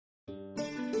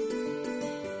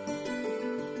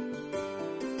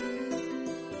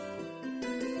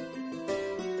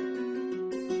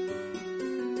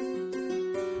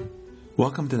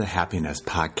Welcome to the Happiness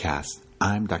Podcast.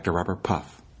 I'm Dr. Robert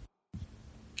Puff.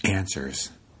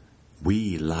 Answers.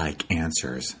 We like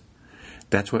answers.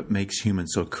 That's what makes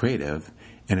humans so creative,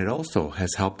 and it also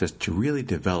has helped us to really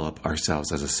develop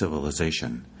ourselves as a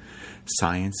civilization.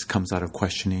 Science comes out of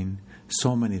questioning.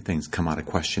 So many things come out of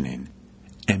questioning.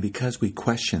 And because we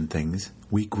question things,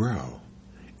 we grow.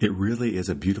 It really is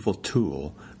a beautiful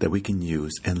tool that we can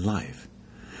use in life.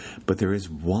 But there is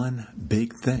one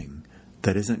big thing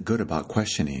that isn't good about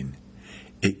questioning.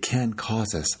 It can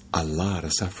cause us a lot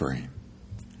of suffering.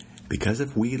 Because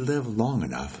if we live long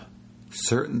enough,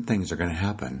 certain things are going to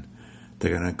happen.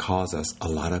 They're going to cause us a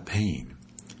lot of pain.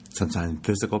 Sometimes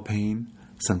physical pain,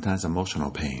 sometimes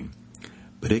emotional pain.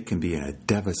 But it can be a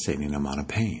devastating amount of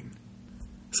pain.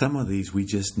 Some of these we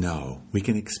just know. We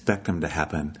can expect them to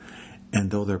happen.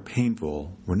 And though they're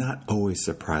painful, we're not always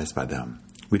surprised by them.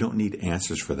 We don't need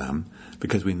answers for them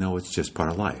because we know it's just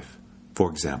part of life. For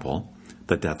example,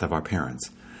 the death of our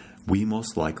parents. We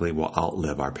most likely will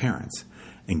outlive our parents.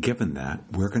 And given that,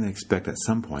 we're going to expect at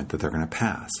some point that they're going to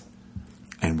pass.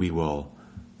 And we will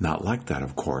not like that,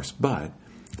 of course, but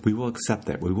we will accept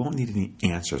that. We won't need any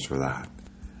answers for that.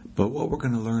 But what we're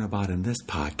going to learn about in this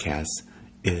podcast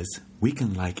is we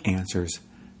can like answers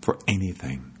for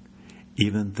anything.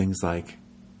 Even things like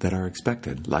that are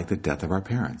expected, like the death of our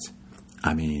parents.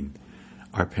 I mean,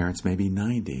 our parents may be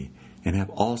 90 and have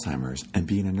Alzheimer's and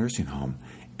be in a nursing home,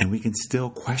 and we can still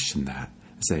question that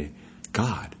and say,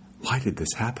 God, why did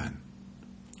this happen?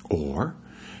 Or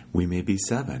we may be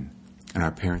 7 and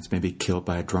our parents may be killed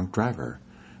by a drunk driver.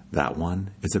 That one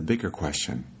is a bigger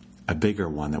question, a bigger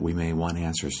one that we may want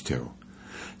answers to.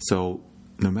 So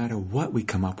no matter what we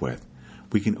come up with,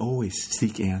 we can always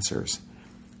seek answers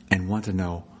and want to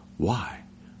know why.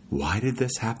 Why did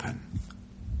this happen?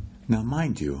 Now,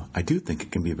 mind you, I do think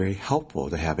it can be very helpful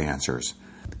to have answers.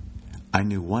 I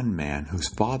knew one man whose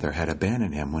father had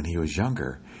abandoned him when he was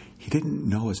younger. He didn't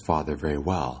know his father very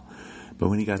well, but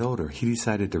when he got older, he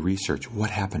decided to research what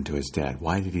happened to his dad.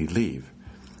 Why did he leave?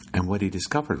 And what he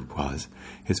discovered was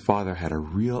his father had a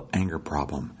real anger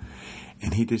problem,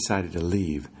 and he decided to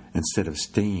leave instead of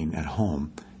staying at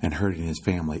home and hurting his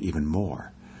family even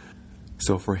more.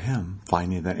 So for him,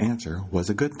 finding that answer was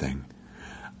a good thing.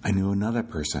 I knew another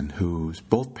person whose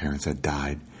both parents had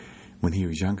died when he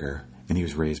was younger, and he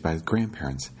was raised by his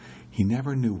grandparents. He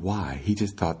never knew why. He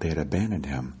just thought they had abandoned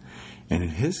him. And in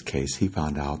his case, he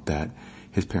found out that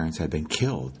his parents had been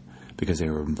killed because they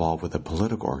were involved with a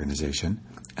political organization,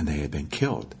 and they had been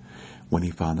killed. When he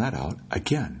found that out,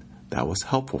 again, that was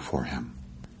helpful for him.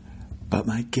 But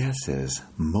my guess is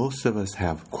most of us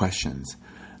have questions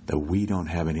that we don't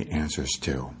have any answers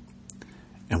to.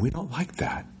 And we don't like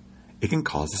that. It can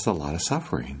cause us a lot of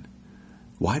suffering.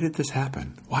 Why did this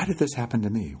happen? Why did this happen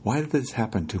to me? Why did this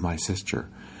happen to my sister?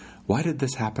 Why did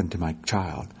this happen to my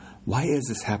child? Why is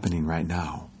this happening right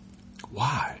now?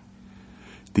 Why?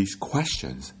 These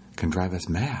questions can drive us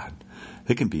mad.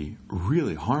 They can be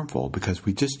really harmful because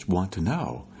we just want to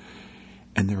know.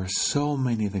 And there are so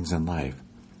many things in life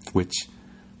which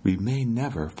we may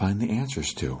never find the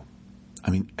answers to.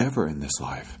 Ever in this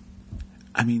life.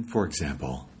 For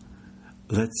example,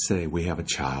 let's say we have a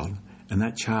child, and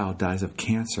that child dies of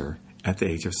cancer at the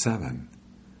age of 7.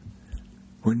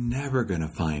 We're never going to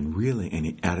find really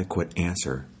any adequate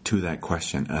answer to that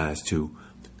question as to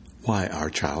why our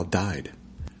child died.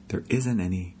 There isn't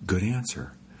any good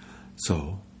answer.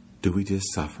 So, do we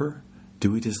just suffer?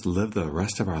 Do we just live the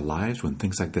rest of our lives when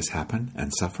things like this happen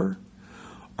and suffer?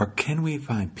 Or can we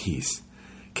find peace?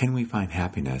 Can we find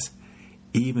happiness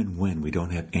even when we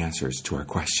don't have answers to our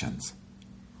questions?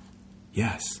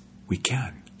 Yes, we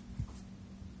can.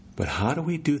 But how do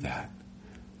we do that?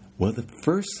 Well, the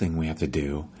first thing we have to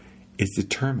do is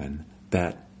determine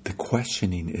that the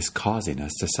questioning is causing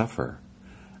us to suffer.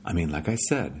 Like I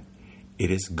said,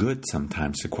 it is good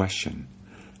sometimes to question,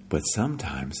 but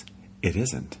sometimes it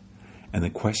isn't. And the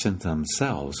questions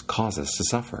themselves cause us to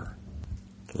suffer.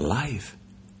 Life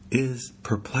is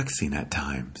perplexing at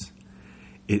times.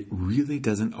 It really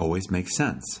doesn't always make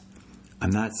sense. I'm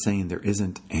not saying there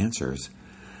isn't answers,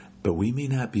 but we may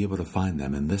not be able to find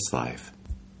them in this life.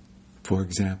 For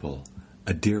example,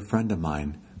 a dear friend of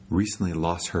mine recently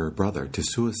lost her brother to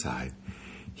suicide.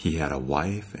 He had a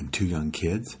wife and 2 young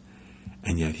kids,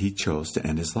 and yet he chose to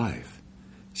end his life.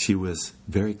 She was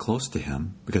very close to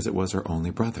him because it was her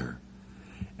only brother,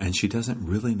 and she doesn't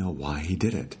really know why he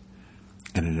did it.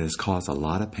 And it has caused a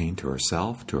lot of pain to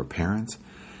herself, to her parents,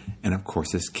 and of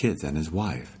course his kids and his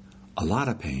wife. A lot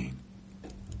of pain.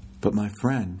 But my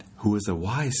friend, who is a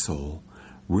wise soul,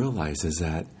 realizes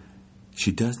that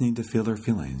she does need to feel her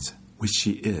feelings, which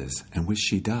she is and which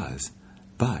she does,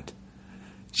 but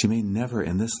She may never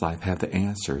in this life have the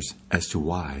answers as to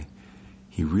why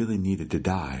he really needed to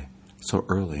die so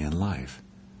early in life.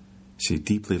 She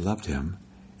deeply loved him,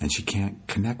 and she can't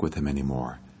connect with him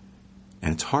anymore.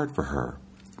 And it's hard for her,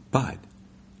 but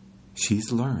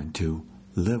she's learned to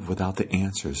live without the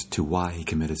answers to why he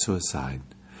committed suicide.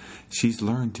 She's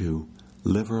learned to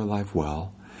live her life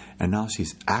well, and now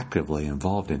she's actively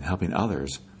involved in helping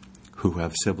others who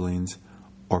have siblings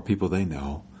or people they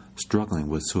know struggling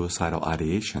with suicidal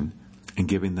ideation and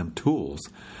giving them tools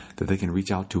that they can reach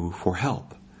out to for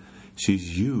help.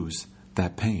 She's used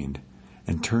that pain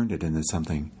and turned it into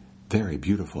something very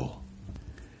beautiful.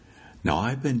 Now,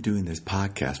 I've been doing this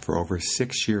podcast for over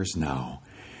 6 years now,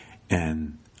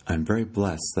 and I'm very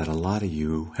blessed that a lot of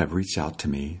you have reached out to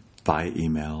me via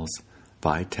emails,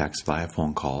 via text, via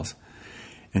phone calls,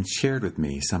 and shared with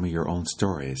me some of your own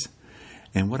stories.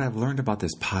 And what I've learned about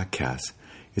this podcast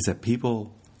is that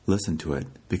people listen to it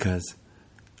because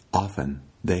often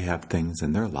they have things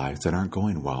in their lives that aren't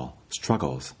going well,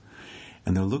 struggles,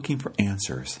 and they're looking for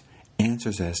answers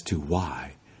as to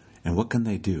why and what can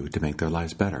they do to make their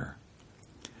lives better.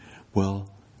 Well,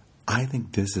 I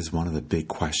think this is one of the big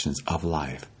questions of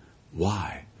life.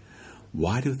 Why?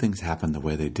 Why do things happen the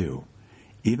way they do?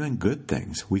 Even good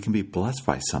things, we can be blessed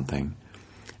by something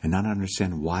and not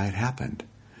understand why it happened.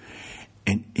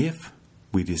 And if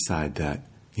we decide that,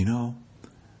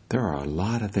 there are a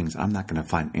lot of things I'm not going to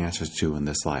find answers to in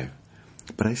this life,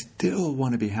 but I still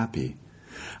want to be happy,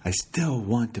 I still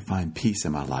want to find peace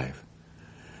in my life,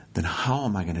 then how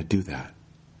am I going to do that?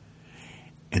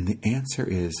 And the answer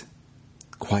is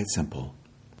quite simple.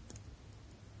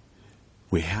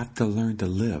 We have to learn to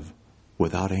live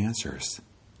without answers.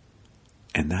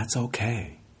 And that's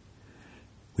okay.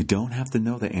 We don't have to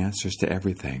know the answers to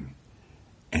everything.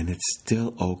 And it's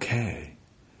still okay.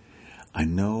 I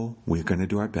know we're going to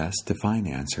do our best to find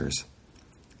answers.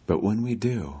 But when we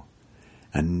do,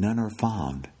 and none are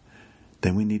found,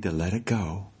 then we need to let it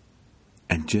go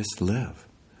and just live.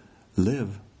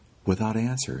 Live without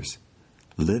answers.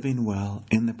 Living well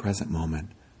in the present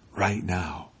moment, right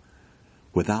now,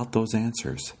 without those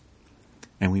answers.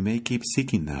 And we may keep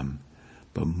seeking them,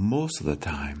 but most of the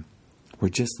time, we're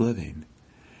just living.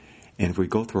 And if we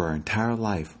go through our entire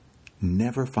life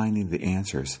never finding the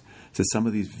answers to some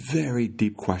of these very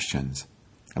deep questions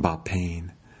about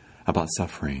pain, about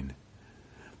suffering,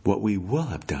 what we will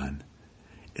have done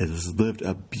is lived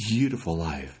a beautiful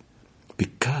life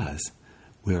because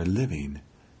we are living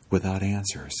without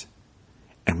answers.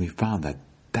 And we found that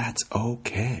that's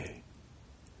okay.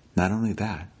 Not only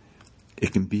that,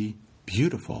 it can be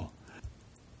beautiful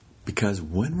because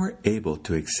when we're able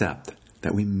to accept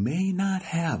that we may not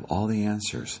have all the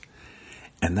answers,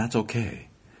 and that's okay,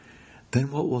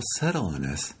 then what will settle in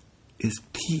us is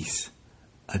peace,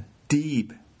 a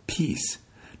deep peace,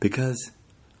 because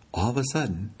all of a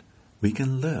sudden we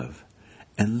can live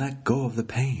and let go of the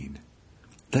pain,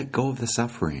 let go of the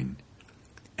suffering,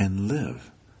 and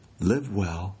live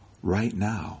well right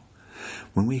now.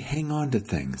 When we hang on to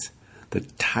things, the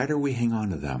tighter we hang on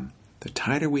to them, the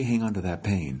tighter we hang on to that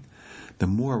pain, the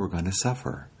more we're going to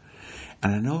suffer.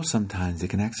 And I know sometimes it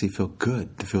can actually feel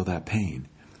good to feel that pain.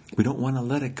 We don't want to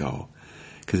let it go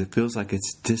because it feels like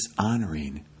it's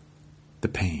dishonoring the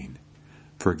pain.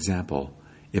 For example,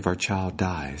 if our child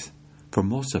dies, for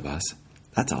most of us,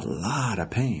 that's a lot of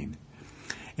pain.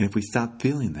 And if we stop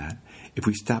feeling that, if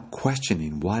we stop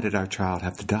questioning why did our child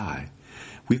have to die,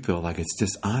 we feel like it's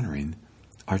dishonoring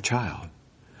our child.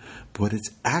 But what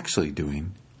it's actually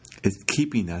doing is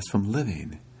keeping us from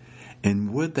living.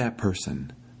 And would that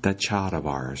person, that child of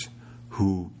ours,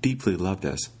 who deeply loved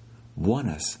us, want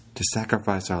us to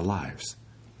sacrifice our lives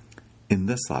in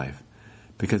this life?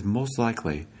 Because most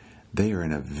likely they are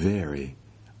in a very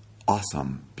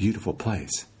awesome, beautiful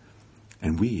place.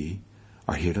 And we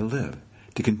are here to live,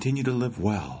 to continue to live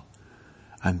well.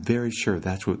 I'm very sure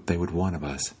that's what they would want of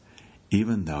us,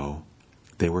 even though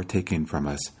they were taken from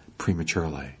us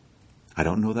prematurely. I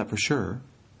don't know that for sure.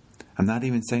 I'm not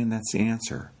even saying that's the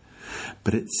answer.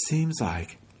 But it seems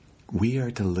like we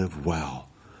are to live well,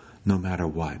 no matter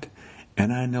what.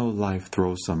 And I know life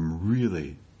throws some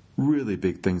really, really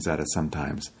big things at us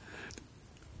sometimes.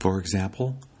 For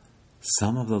example,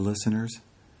 some of the listeners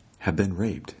have been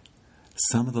raped.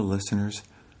 Some of the listeners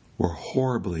were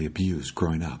horribly abused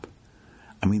growing up.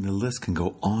 I mean, the list can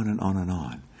go on and on and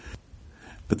on.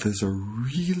 But there's a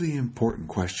really important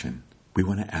question we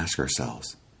want to ask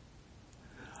ourselves.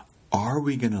 Are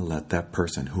we going to let that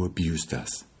person who abused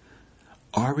us,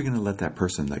 are we going to let that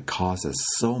person that caused us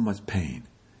so much pain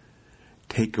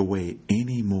take away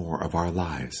any more of our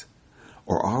lives?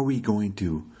 Or are we going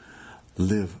to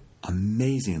live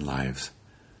amazing lives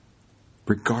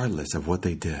regardless of what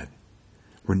they did.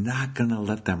 We're not going to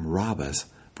let them rob us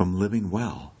from living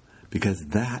well, because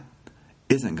that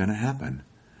isn't going to happen.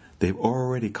 They've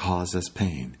already caused us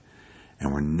pain,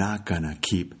 and we're not going to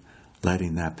keep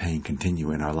letting that pain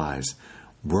continue in our lives.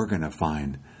 We're going to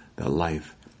find that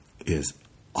life is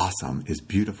awesome, is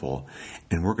beautiful,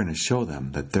 and we're going to show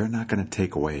them that they're not going to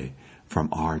take away from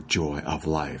our joy of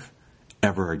life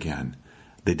ever again.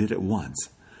 They did it once,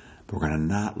 but we're going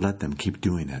to not let them keep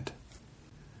doing it.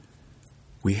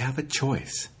 We have a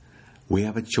choice. We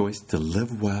have a choice to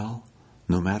live well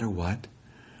no matter what,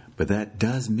 but that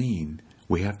does mean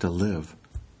we have to live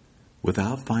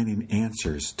without finding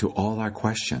answers to all our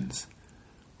questions.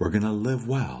 We're going to live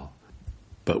well,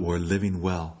 but we're living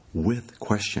well with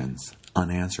questions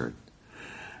unanswered.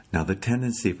 Now, the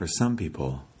tendency for some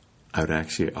people, I would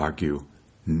actually argue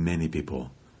many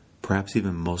people, perhaps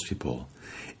even most people,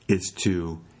 is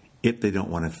to, if they don't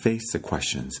want to face the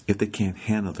questions, if they can't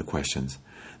handle the questions,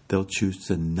 they'll choose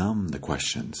to numb the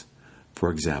questions.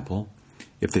 For example,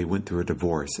 if they went through a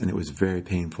divorce and it was very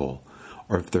painful,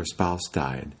 or if their spouse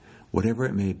died, whatever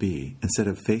it may be, instead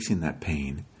of facing that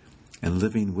pain and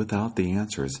living without the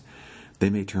answers, they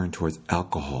may turn towards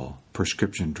alcohol,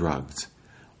 prescription drugs,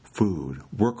 food,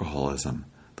 workaholism.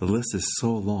 The list is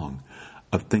so long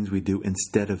of things we do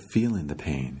instead of feeling the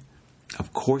pain.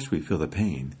 Of course we feel the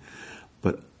pain,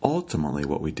 but ultimately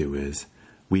what we do is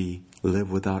we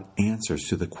live without answers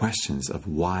to the questions of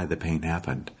why the pain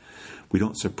happened. We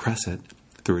don't suppress it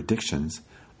through addictions,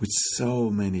 which so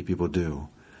many people do,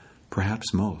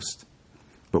 perhaps most.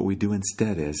 What we do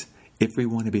instead is, if we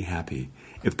want to be happy,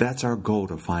 if that's our goal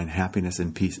to find happiness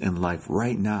and peace in life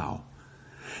right now,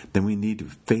 then we need to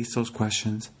face those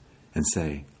questions and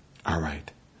say, all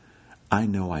right, I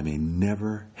know I may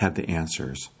never have the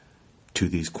answers to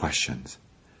these questions,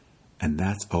 and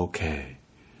that's okay.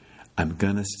 I'm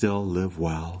going to still live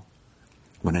well.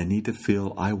 When I need to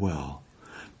feel, I will,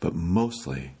 but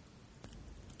mostly,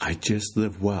 I just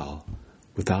live well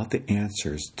without the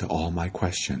answers to all my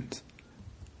questions.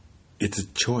 It's a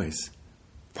choice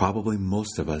probably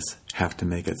most of us have to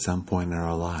make at some point in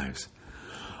our lives.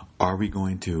 Are we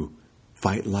going to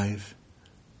fight life,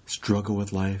 struggle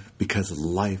with life because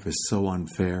life is so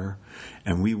unfair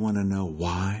and we want to know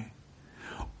why?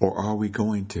 Or are we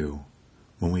going to,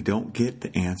 when we don't get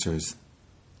the answers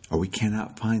or we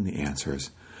cannot find the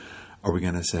answers, are we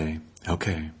going to say,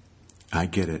 okay, I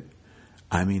get it.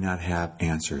 I may not have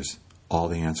answers, all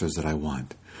the answers that I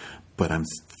want, but I'm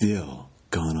still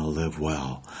going to live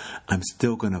well. I'm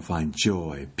still going to find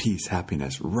joy, peace,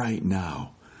 happiness right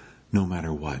now, no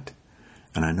matter what.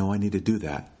 And I know I need to do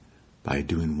that by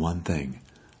doing one thing,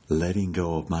 letting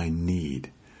go of my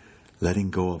need, letting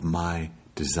go of my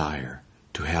desire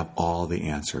to have all the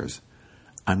answers.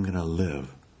 I'm going to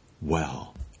live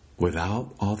well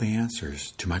without all the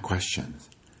answers to my questions,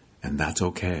 and that's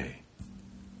okay.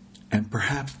 And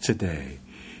perhaps today,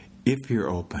 if you're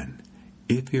open,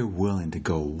 if you're willing to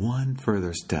go one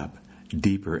further step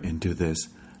deeper into this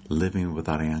living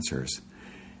without answers,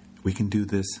 we can do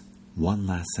this one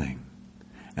last thing,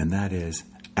 and that is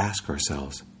ask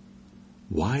ourselves,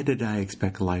 why did I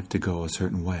expect life to go a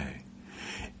certain way?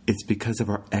 It's because of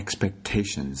our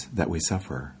expectations that we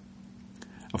suffer.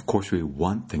 Of course, we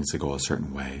want things to go a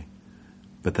certain way,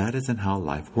 but that isn't how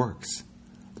life works.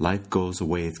 Life goes the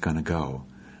way it's going to go.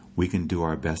 We can do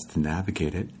our best to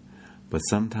navigate it, but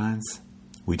sometimes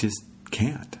we just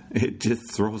can't. It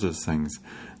just throws us things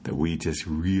that we just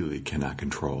really cannot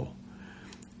control.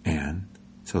 And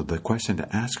so the question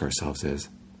to ask ourselves is,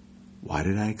 why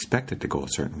did I expect it to go a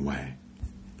certain way?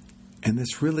 And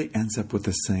this really ends up with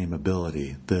the same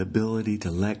ability, the ability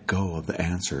to let go of the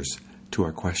answers to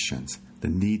our questions, the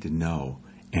need to know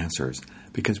answers,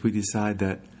 because we decide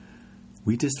that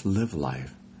we just live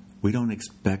life. We don't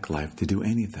expect life to do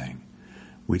anything.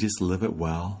 We just live it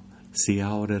well, see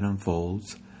how it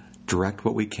unfolds, direct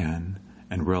what we can,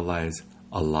 and realize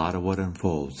a lot of what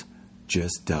unfolds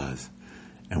just does,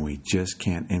 and we just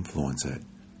can't influence it.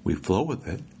 We flow with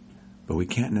it, but we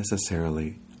can't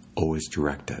necessarily always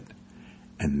direct it,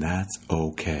 and that's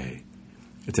okay.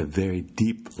 It's a very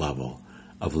deep level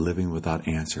of living without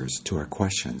answers to our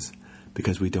questions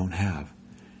because we don't have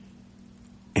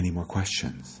any more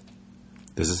questions.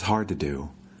 This is hard to do,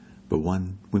 but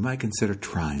one we might consider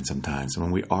trying sometimes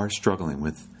when we are struggling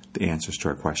with the answers to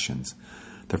our questions.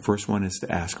 The first one is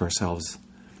to ask ourselves,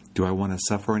 do I want to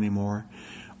suffer anymore,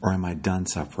 or am I done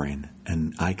suffering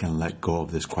and I can let go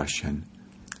of this question?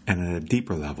 And at a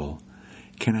deeper level,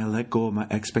 can I let go of my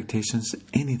expectations of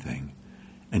anything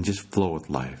and just flow with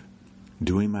life,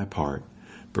 doing my part,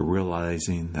 but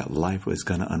realizing that life is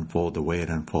going to unfold the way it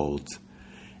unfolds,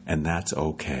 and that's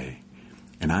okay.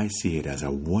 And I see it as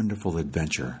a wonderful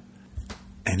adventure.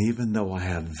 And even though I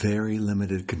have very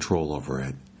limited control over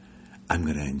it, I'm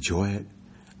going to enjoy it.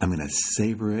 I'm going to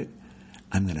savor it.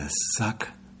 I'm going to suck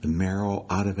the marrow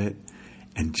out of it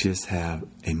and just have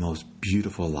a most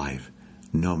beautiful life,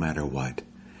 no matter what.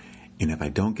 And if I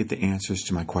don't get the answers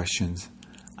to my questions,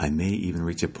 I may even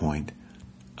reach a point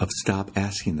of stop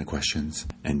asking the questions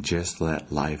and just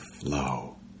let life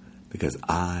flow, because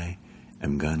I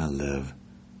am going to live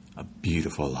a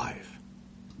beautiful life.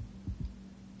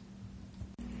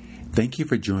 Thank you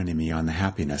for joining me on the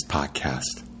Happiness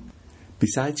Podcast.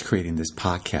 Besides creating this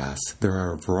podcast, there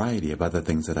are a variety of other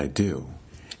things that I do.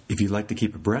 If you'd like to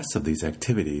keep abreast of these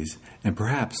activities, and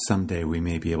perhaps someday we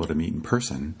may be able to meet in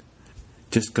person,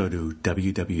 just go to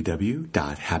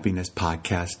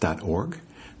www.happinesspodcast.org.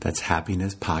 That's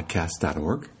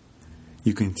happinesspodcast.org.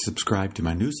 You can subscribe to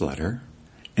my newsletter,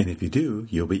 and if you do,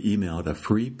 you'll be emailed a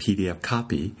free PDF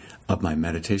copy of my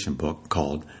meditation book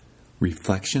called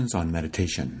Reflections on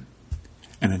Meditation.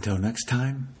 And until next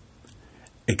time,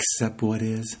 accept what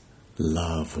is,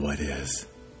 love what is.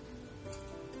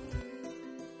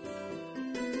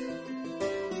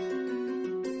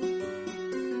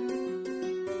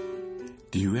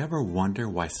 Do you ever wonder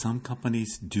why some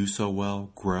companies do so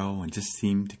well, grow, and just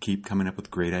seem to keep coming up with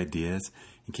great ideas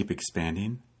and keep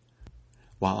expanding,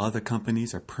 while other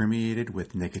companies are permeated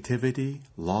with negativity,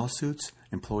 lawsuits,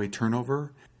 employee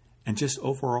turnover, and just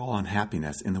overall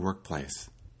unhappiness in the workplace?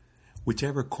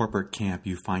 Whichever corporate camp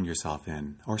you find yourself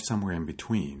in, or somewhere in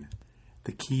between,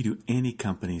 the key to any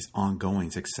company's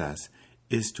ongoing success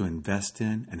is to invest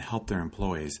in and help their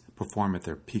employees perform at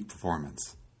their peak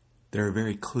performance. There are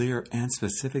very clear and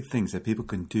specific things that people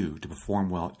can do to perform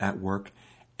well at work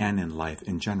and in life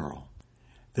in general.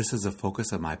 This is the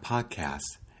focus of my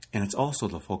podcast, and it's also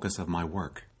the focus of my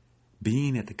work.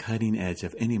 Being at the cutting edge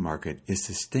of any market is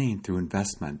sustained through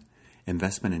investment in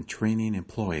training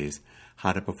employees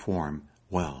how to perform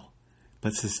well.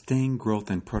 But sustained growth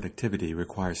and productivity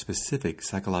requires specific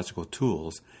psychological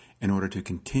tools in order to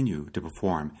continue to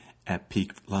perform at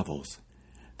peak levels.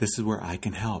 This is where I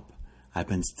can help. I've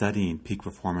been studying peak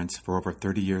performance for over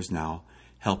 30 years now,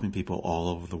 helping people all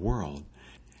over the world.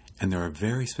 And there are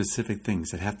very specific things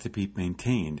that have to be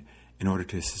maintained in order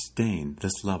to sustain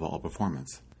this level of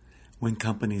performance. When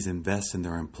companies invest in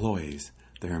their employees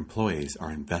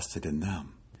are invested in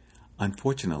them.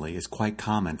 Unfortunately, it's quite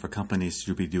common for companies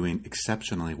to be doing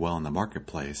exceptionally well in the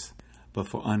marketplace, but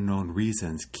for unknown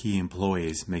reasons, key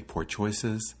employees make poor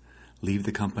choices, leave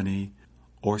the company,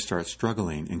 or start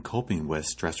struggling in coping with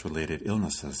stress-related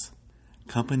illnesses.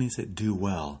 Companies that do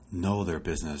well know their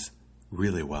business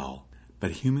really well,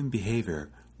 but human behavior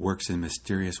works in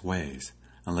mysterious ways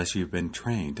unless you've been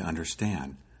trained to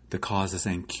understand the causes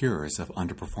and cures of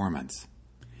underperformance.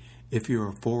 If you're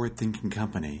a forward-thinking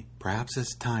company, perhaps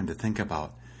it's time to think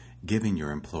about giving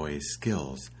your employees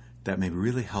skills that may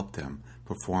really help them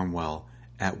perform well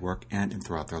at work and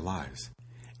throughout their lives.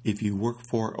 If you work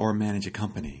for or manage a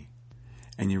company,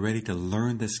 and you're ready to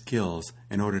learn the skills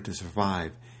in order to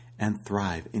survive and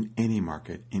thrive in any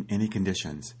market, in any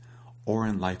conditions, or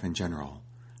in life in general,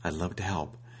 I'd love to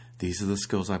help. These are the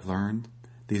skills I've learned.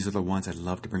 These are the ones I'd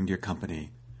love to bring to your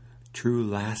company. True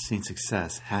lasting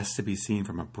success has to be seen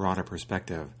from a broader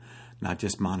perspective, not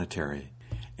just monetary.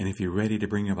 And if you're ready to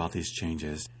bring about these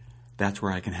changes, that's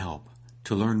where I can help.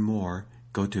 To learn more,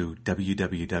 go to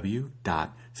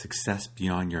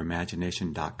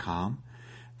www.successbeyondyourimagination.com.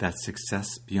 That's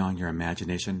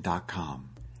successbeyondyourimagination.com.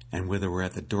 And whether we're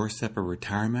at the doorstep of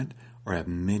retirement or have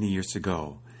many years to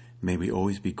go, may we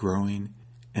always be growing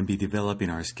and be developing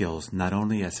our skills not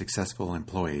only as successful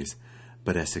employees,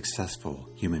 but as successful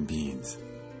human beings.